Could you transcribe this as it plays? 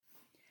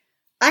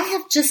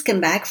have just come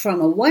back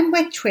from a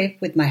one-week trip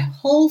with my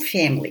whole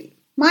family.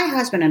 My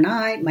husband and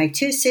I, my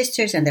two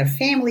sisters and their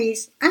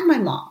families, and my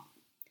mom.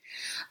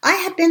 I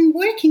have been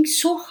working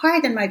so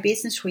hard on my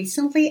business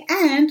recently,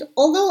 and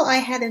although I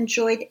had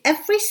enjoyed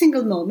every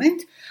single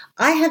moment,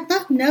 I had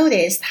not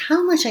noticed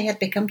how much I had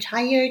become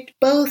tired,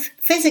 both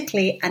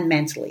physically and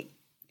mentally.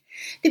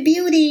 The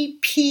beauty,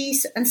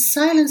 peace, and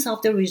silence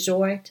of the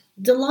resort,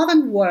 the love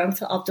and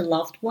warmth of the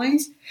loved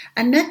ones,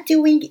 and not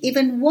doing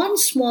even one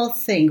small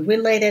thing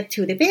related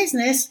to the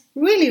business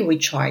really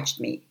recharged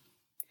me.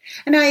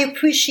 And I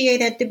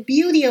appreciated the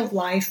beauty of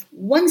life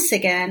once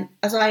again,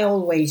 as I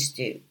always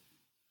do.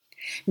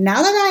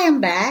 Now that I am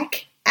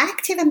back,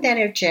 active and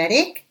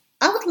energetic,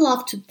 I would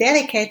love to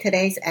dedicate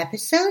today's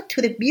episode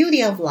to the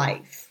beauty of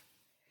life.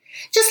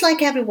 Just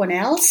like everyone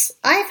else,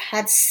 I've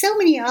had so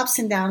many ups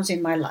and downs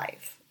in my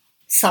life.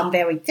 Some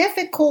very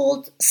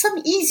difficult,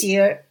 some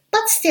easier,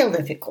 but still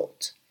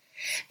difficult.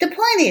 The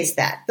point is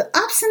that the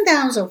ups and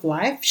downs of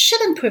life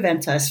shouldn't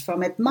prevent us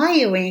from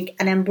admiring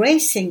and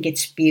embracing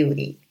its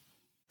beauty.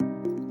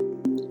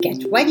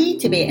 Get ready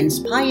to be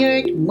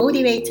inspired,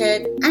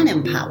 motivated, and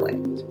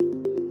empowered.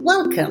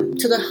 Welcome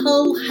to the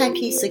Whole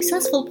Happy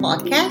Successful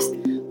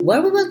podcast,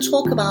 where we will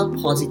talk about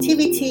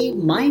positivity,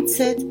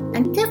 mindset,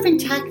 and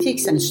different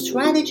tactics and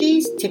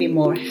strategies to be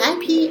more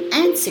happy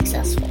and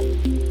successful.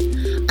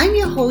 I'm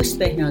your host,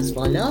 Behnaz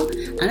Vala,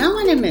 and I'm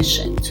on a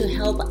mission to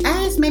help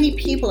as many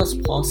people as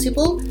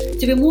possible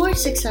to be more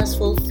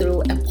successful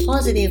through a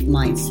positive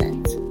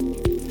mindset.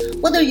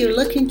 Whether you're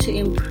looking to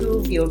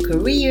improve your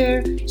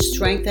career,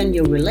 strengthen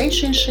your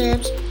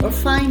relationships, or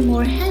find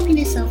more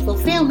happiness and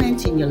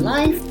fulfillment in your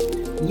life,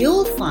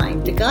 you'll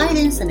find the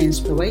guidance and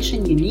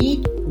inspiration you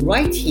need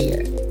right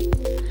here.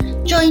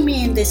 Join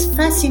me in this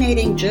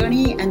fascinating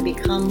journey and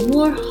become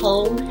more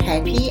whole,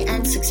 happy,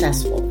 and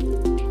successful.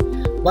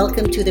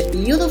 Welcome to the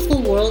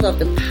beautiful world of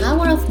the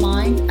power of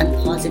mind and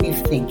positive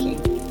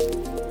thinking.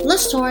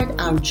 Let's start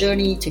our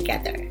journey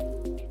together.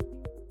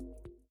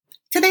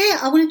 Today,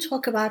 I want to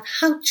talk about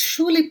how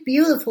truly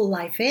beautiful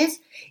life is,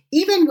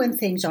 even when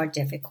things are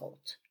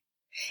difficult.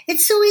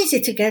 It's so easy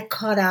to get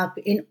caught up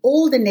in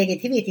all the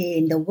negativity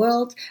in the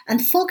world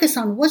and focus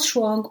on what's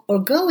wrong or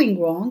going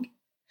wrong,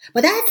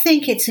 but I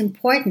think it's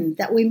important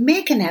that we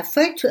make an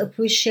effort to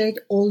appreciate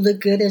all the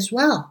good as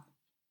well.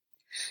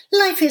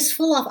 Life is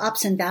full of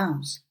ups and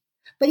downs,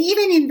 but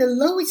even in the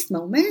lowest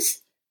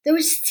moments, there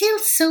is still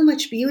so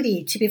much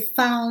beauty to be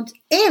found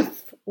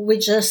if we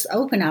just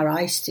open our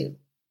eyes to.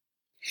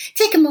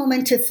 Take a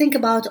moment to think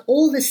about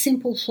all the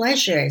simple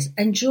pleasures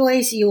and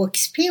joys you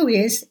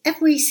experience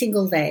every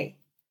single day.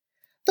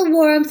 The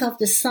warmth of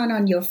the sun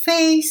on your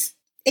face,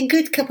 a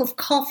good cup of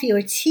coffee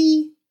or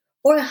tea,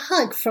 or a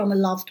hug from a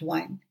loved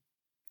one.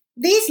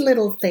 These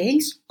little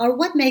things are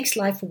what makes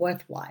life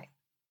worthwhile.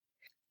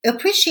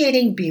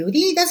 Appreciating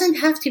beauty doesn't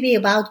have to be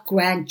about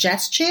grand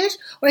gestures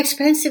or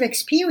expensive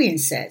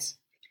experiences.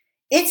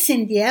 It's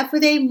in the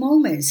everyday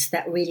moments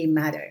that really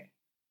matter.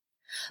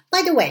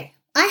 By the way,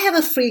 I have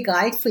a free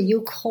guide for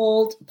you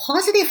called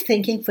Positive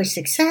Thinking for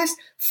Success,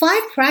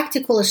 5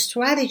 Practical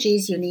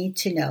Strategies You Need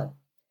to Know.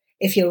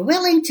 If you're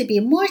willing to be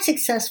more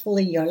successful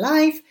in your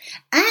life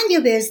and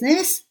your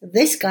business,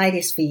 this guide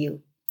is for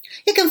you.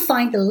 You can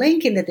find the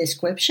link in the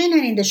description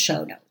and in the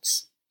show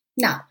notes.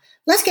 Now,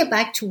 let's get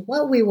back to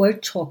what we were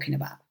talking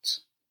about.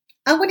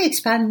 I want to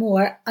expand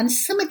more on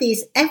some of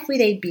these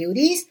everyday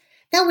beauties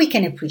that we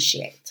can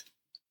appreciate.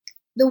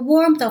 The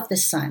warmth of the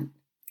sun.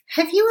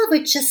 Have you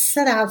ever just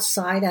sat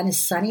outside on a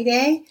sunny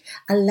day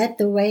and let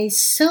the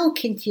rays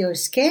soak into your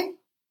skin?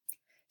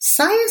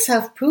 Science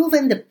have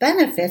proven the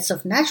benefits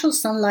of natural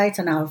sunlight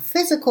on our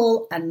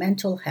physical and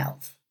mental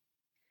health.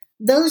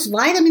 Those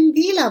vitamin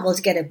D levels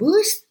get a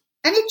boost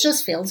and it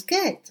just feels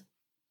good.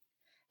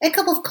 A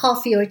cup of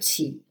coffee or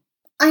tea.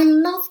 I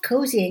love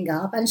cozying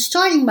up and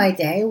starting my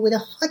day with a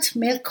hot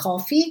milk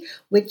coffee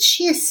with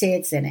chia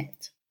seeds in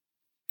it.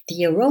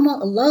 The aroma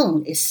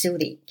alone is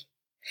soothing.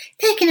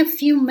 Taking a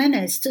few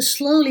minutes to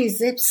slowly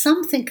sip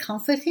something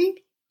comforting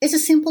is a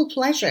simple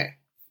pleasure.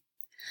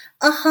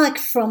 A hug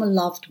from a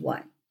loved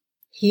one.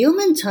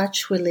 Human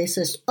touch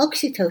releases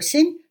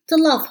oxytocin, the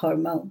love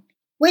hormone,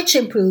 which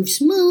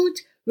improves mood,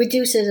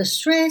 reduces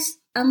stress,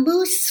 and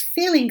boosts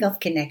feeling of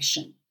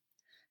connection.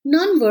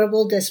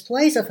 Nonverbal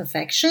displays of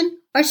affection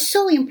are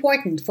so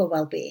important for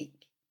well-being.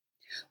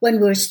 When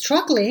we're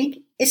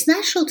struggling, it's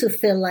natural to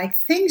feel like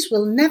things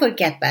will never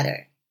get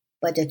better.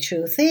 But the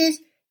truth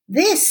is,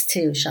 this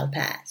too shall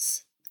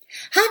pass.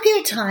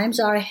 Happier times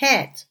are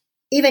ahead,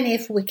 even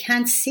if we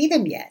can't see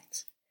them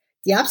yet.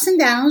 The ups and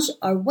downs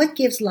are what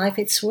gives life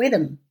its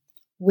rhythm.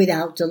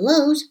 Without the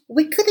lows,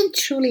 we couldn't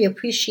truly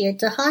appreciate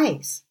the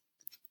highs.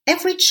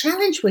 Every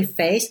challenge we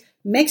face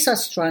makes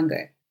us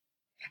stronger,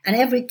 and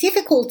every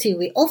difficulty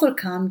we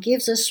overcome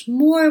gives us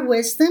more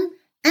wisdom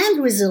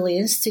and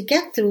resilience to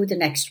get through the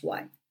next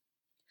one.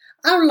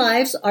 Our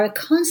lives are a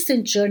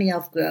constant journey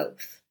of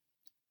growth.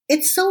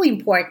 It's so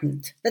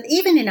important that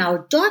even in our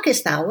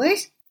darkest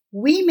hours,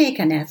 we make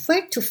an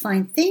effort to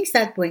find things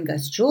that bring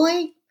us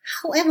joy,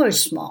 however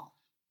small.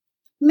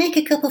 Make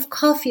a cup of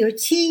coffee or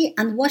tea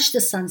and watch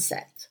the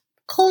sunset.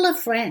 Call a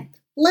friend.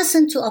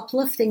 Listen to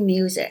uplifting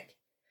music.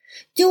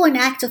 Do an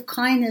act of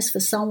kindness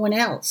for someone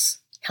else.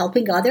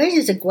 Helping others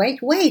is a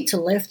great way to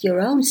lift your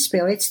own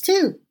spirits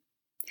too.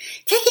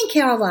 Taking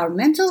care of our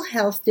mental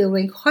health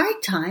during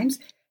hard times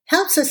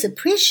helps us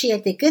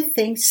appreciate the good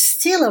things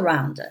still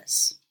around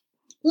us.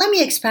 Let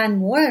me expand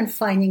more on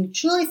finding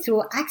joy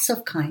through acts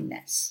of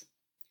kindness.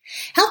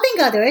 Helping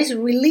others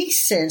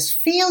releases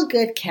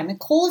feel-good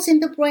chemicals in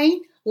the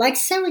brain like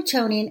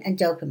serotonin and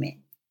dopamine.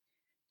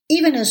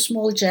 Even a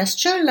small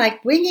gesture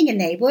like bringing a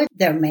neighbor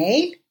their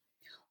mail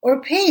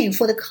or paying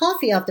for the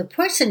coffee of the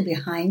person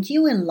behind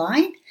you in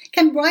line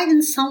can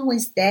brighten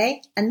someone's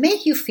day and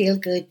make you feel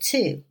good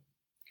too.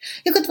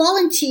 You could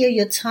volunteer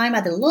your time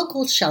at a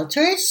local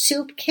shelter,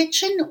 soup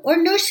kitchen, or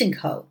nursing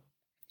home.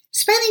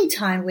 Spending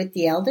time with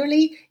the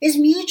elderly is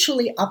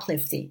mutually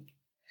uplifting.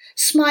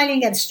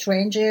 Smiling at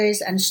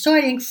strangers and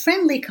starting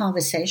friendly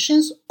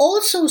conversations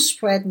also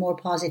spread more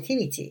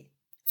positivity.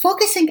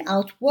 Focusing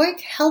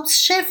outward helps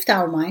shift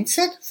our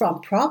mindset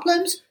from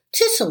problems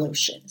to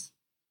solutions.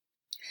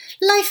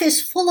 Life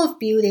is full of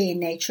beauty in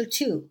nature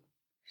too.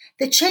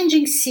 The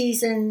changing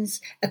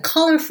seasons, a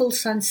colorful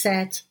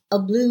sunset, a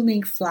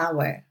blooming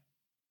flower.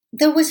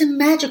 There was a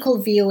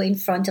magical view in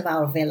front of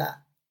our villa.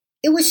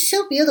 It was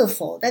so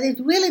beautiful that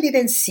it really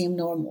didn't seem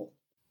normal.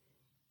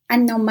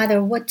 And no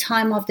matter what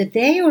time of the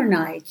day or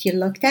night you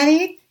looked at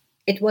it,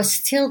 it was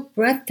still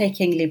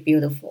breathtakingly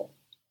beautiful.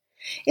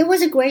 It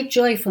was a great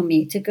joy for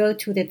me to go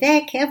to the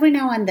deck every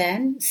now and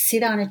then,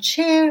 sit on a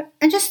chair,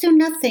 and just do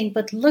nothing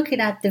but looking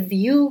at the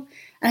view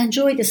and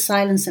enjoy the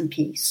silence and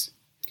peace.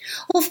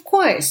 Of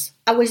course,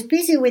 I was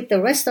busy with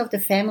the rest of the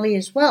family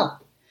as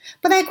well,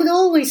 but I could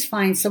always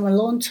find some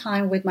alone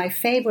time with my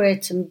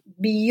favorite and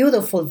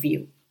beautiful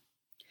view.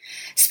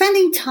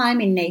 Spending time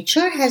in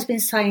nature has been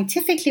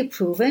scientifically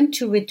proven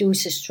to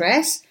reduce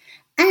stress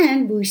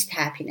and boost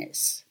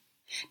happiness.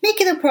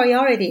 Make it a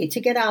priority to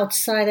get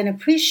outside and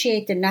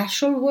appreciate the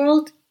natural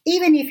world,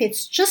 even if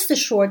it's just a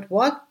short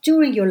walk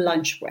during your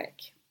lunch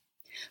break.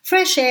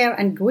 Fresh air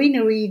and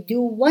greenery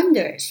do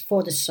wonders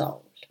for the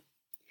soul.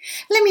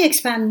 Let me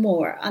expand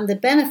more on the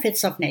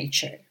benefits of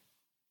nature.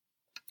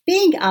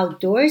 Being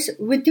outdoors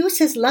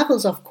reduces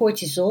levels of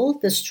cortisol,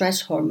 the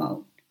stress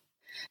hormone.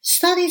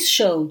 Studies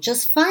show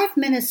just 5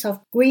 minutes of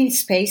green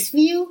space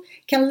view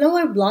can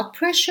lower blood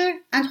pressure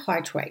and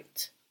heart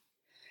rate.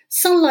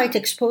 Sunlight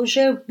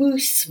exposure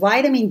boosts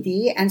vitamin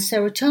D and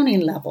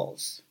serotonin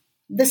levels.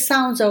 The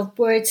sounds of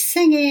birds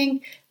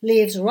singing,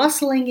 leaves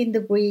rustling in the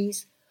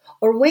breeze,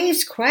 or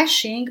waves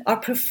crashing are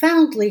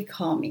profoundly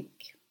calming.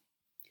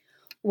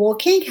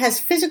 Walking has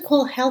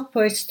physical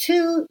helpers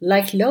too,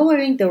 like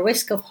lowering the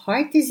risk of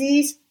heart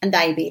disease and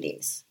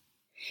diabetes.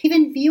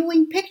 Even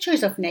viewing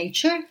pictures of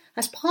nature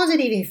has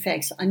positive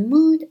effects on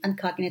mood and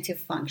cognitive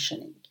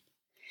functioning.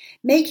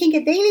 Making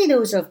a daily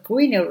dose of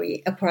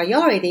greenery a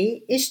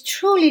priority is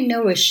truly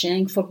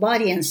nourishing for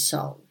body and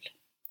soul.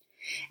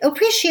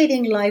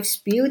 Appreciating life's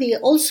beauty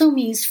also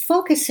means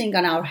focusing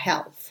on our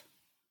health.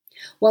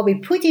 What we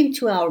put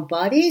into our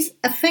bodies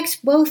affects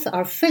both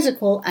our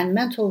physical and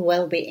mental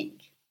well-being.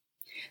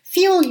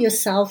 Fuel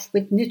yourself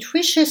with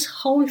nutritious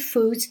whole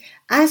foods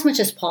as much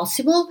as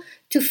possible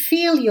to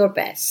feel your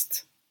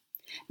best.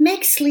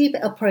 Make sleep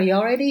a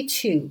priority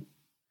too.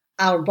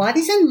 Our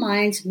bodies and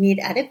minds need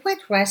adequate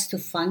rest to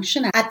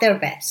function at their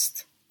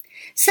best.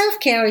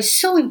 Self-care is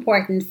so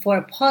important for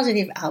a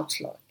positive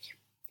outlook.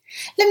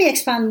 Let me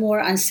expand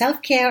more on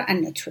self-care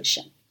and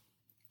nutrition.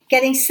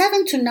 Getting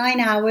 7 to 9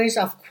 hours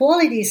of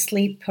quality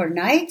sleep per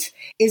night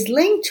is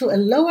linked to a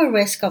lower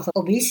risk of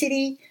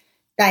obesity,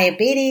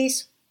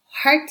 diabetes,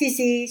 heart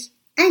disease,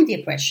 and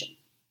depression.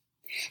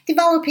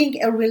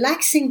 Developing a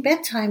relaxing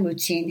bedtime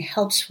routine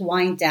helps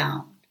wind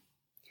down.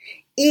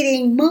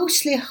 Eating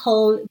mostly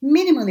whole,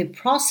 minimally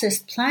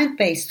processed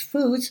plant-based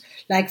foods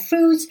like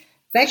fruits,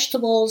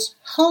 vegetables,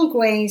 whole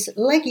grains,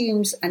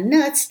 legumes, and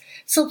nuts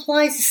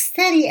supplies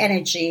steady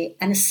energy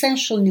and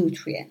essential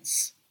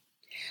nutrients.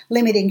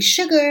 Limiting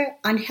sugar,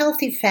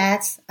 unhealthy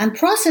fats, and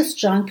processed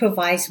junk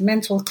provides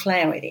mental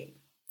clarity.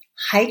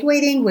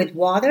 Hydrating with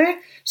water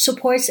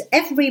supports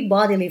every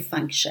bodily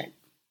function.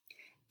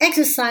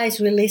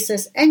 Exercise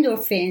releases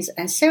endorphins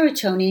and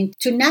serotonin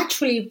to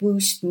naturally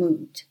boost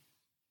mood.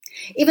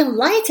 Even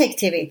light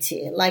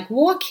activity like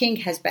walking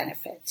has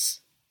benefits.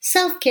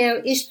 Self-care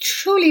is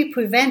truly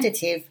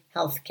preventative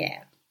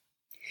healthcare.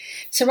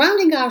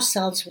 Surrounding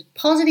ourselves with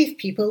positive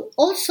people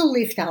also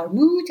lift our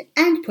mood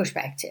and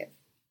perspective.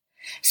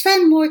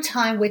 Spend more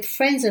time with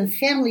friends and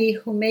family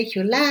who make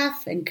you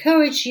laugh,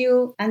 encourage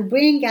you, and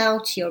bring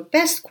out your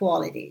best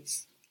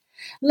qualities.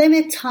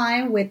 Limit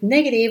time with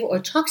negative or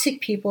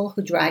toxic people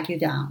who drag you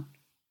down.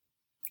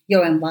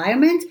 Your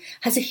environment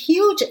has a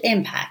huge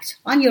impact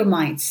on your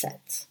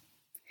mindset.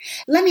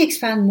 Let me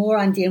expand more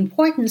on the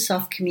importance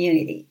of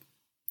community.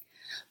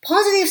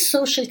 Positive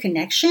social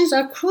connections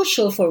are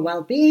crucial for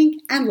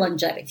well-being and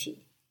longevity.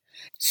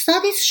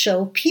 Studies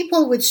show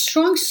people with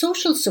strong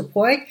social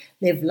support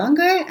live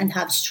longer and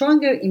have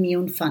stronger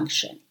immune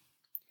function.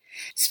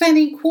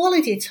 Spending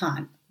quality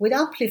time with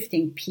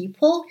uplifting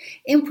people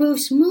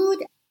improves mood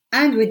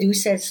and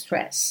reduces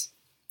stress.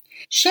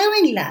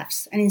 Sharing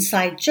laughs and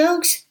inside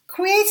jokes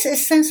creates a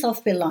sense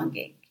of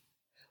belonging.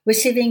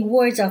 Receiving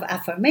words of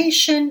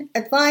affirmation,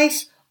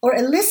 advice, or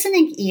a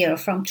listening ear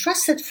from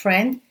trusted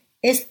friend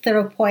is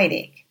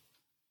therapeutic.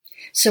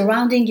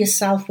 Surrounding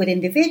yourself with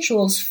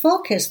individuals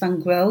focused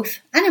on growth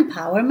and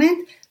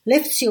empowerment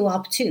lifts you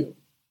up too.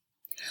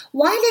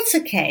 While it's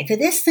okay to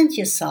distance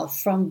yourself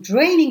from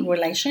draining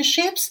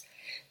relationships,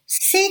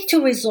 seek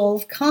to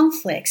resolve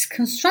conflicts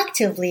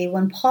constructively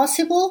when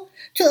possible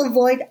to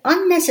avoid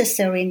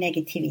unnecessary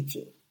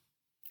negativity.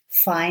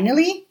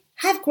 Finally,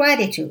 have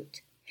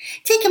gratitude.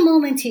 Take a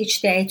moment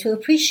each day to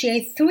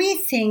appreciate 3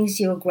 things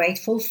you're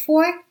grateful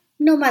for,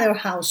 no matter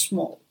how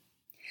small.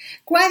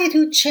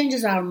 Gratitude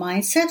changes our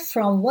mindset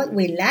from what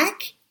we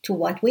lack to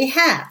what we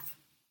have.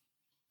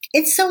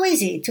 It's so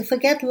easy to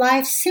forget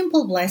life's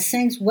simple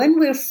blessings when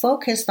we're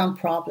focused on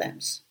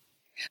problems.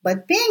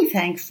 But being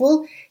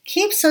thankful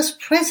keeps us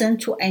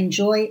present to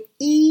enjoy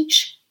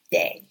each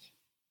day.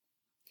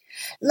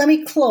 Let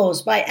me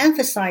close by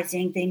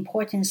emphasizing the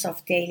importance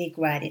of daily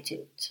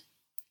gratitude.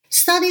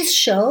 Studies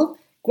show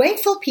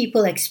grateful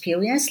people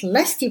experience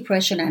less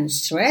depression and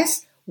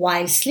stress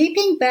while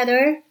sleeping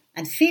better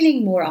and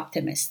feeling more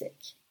optimistic.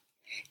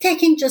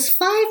 Taking just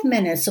 5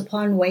 minutes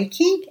upon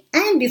waking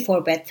and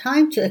before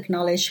bedtime to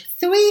acknowledge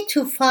 3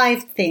 to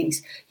 5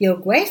 things you're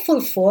grateful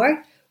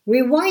for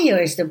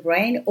rewires the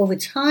brain over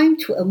time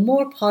to a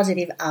more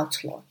positive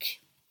outlook.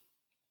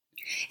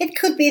 It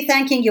could be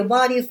thanking your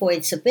body for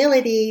its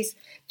abilities,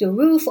 the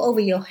roof over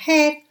your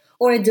head,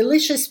 or a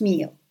delicious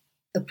meal.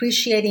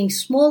 Appreciating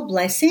small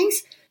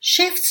blessings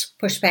shifts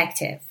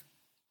perspective.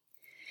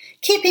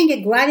 Keeping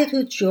a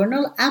gratitude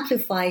journal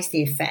amplifies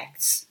the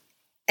effects.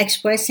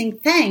 Expressing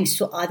thanks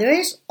to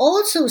others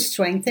also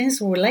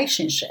strengthens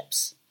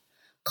relationships.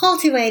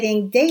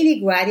 Cultivating daily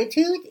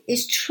gratitude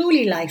is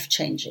truly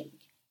life-changing.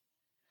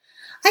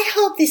 I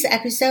hope this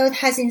episode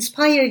has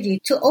inspired you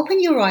to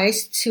open your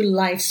eyes to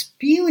life's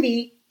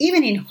beauty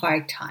even in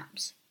hard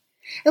times.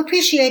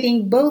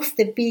 Appreciating both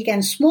the big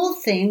and small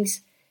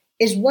things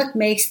is what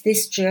makes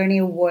this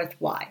journey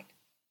worthwhile.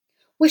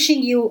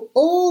 Wishing you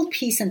all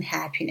peace and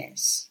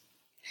happiness.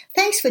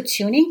 Thanks for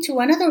tuning to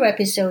another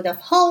episode of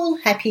Whole,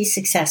 Happy,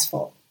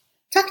 Successful.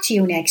 Talk to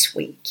you next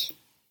week.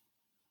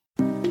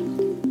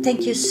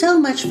 Thank you so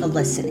much for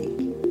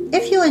listening.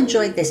 If you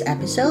enjoyed this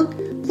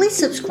episode, please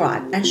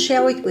subscribe and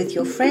share it with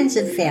your friends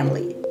and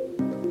family.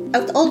 I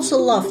would also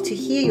love to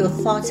hear your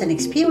thoughts and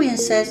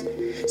experiences,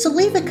 so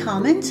leave a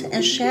comment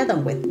and share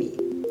them with me.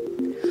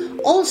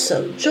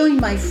 Also, join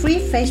my free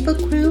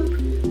Facebook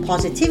group,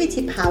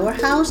 Positivity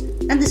Powerhouse,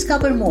 and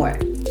discover more.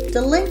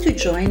 The link to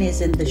join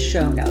is in the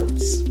show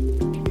notes.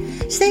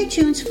 Stay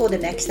tuned for the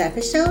next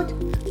episode,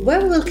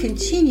 where we will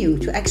continue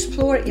to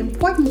explore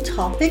important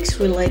topics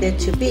related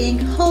to being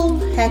whole,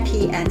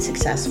 happy, and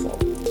successful.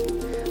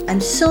 I'm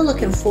so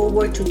looking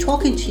forward to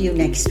talking to you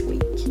next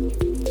week.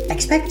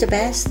 Expect the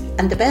best,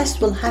 and the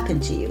best will happen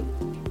to you.